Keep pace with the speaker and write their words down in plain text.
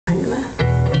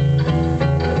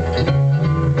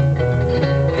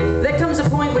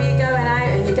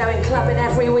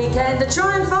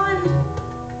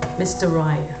Mr.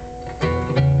 Right.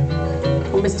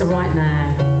 Or Mr. Right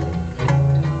Now.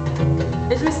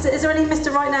 Is there any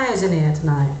Mr. Right Nows in here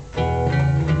tonight?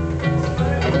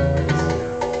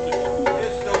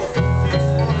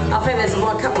 I think there's a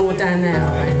couple more down there,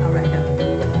 I reckon.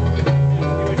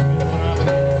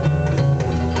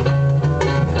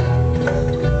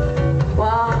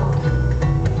 Well,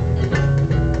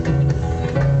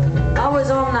 I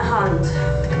was on the hunt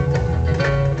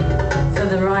for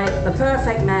the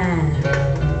perfect man.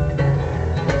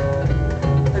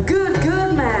 A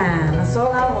good man, that's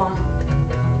all I want.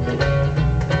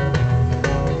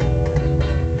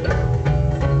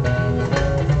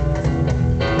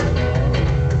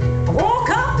 I woke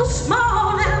up this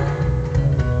morning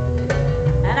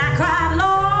and I cried,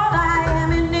 Lord, I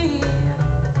am in need.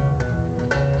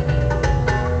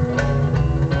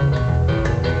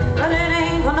 But it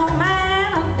ain't for no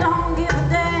man who don't give a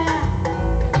damn.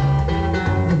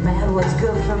 No matter what's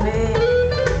good for me.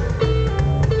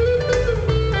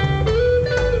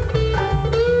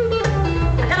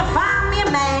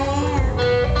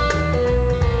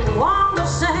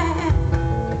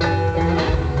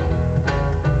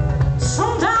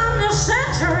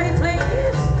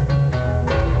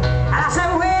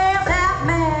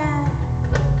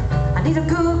 I need a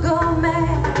good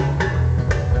man.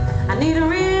 I need a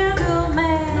real good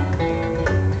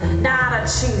man. Not a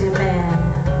cheating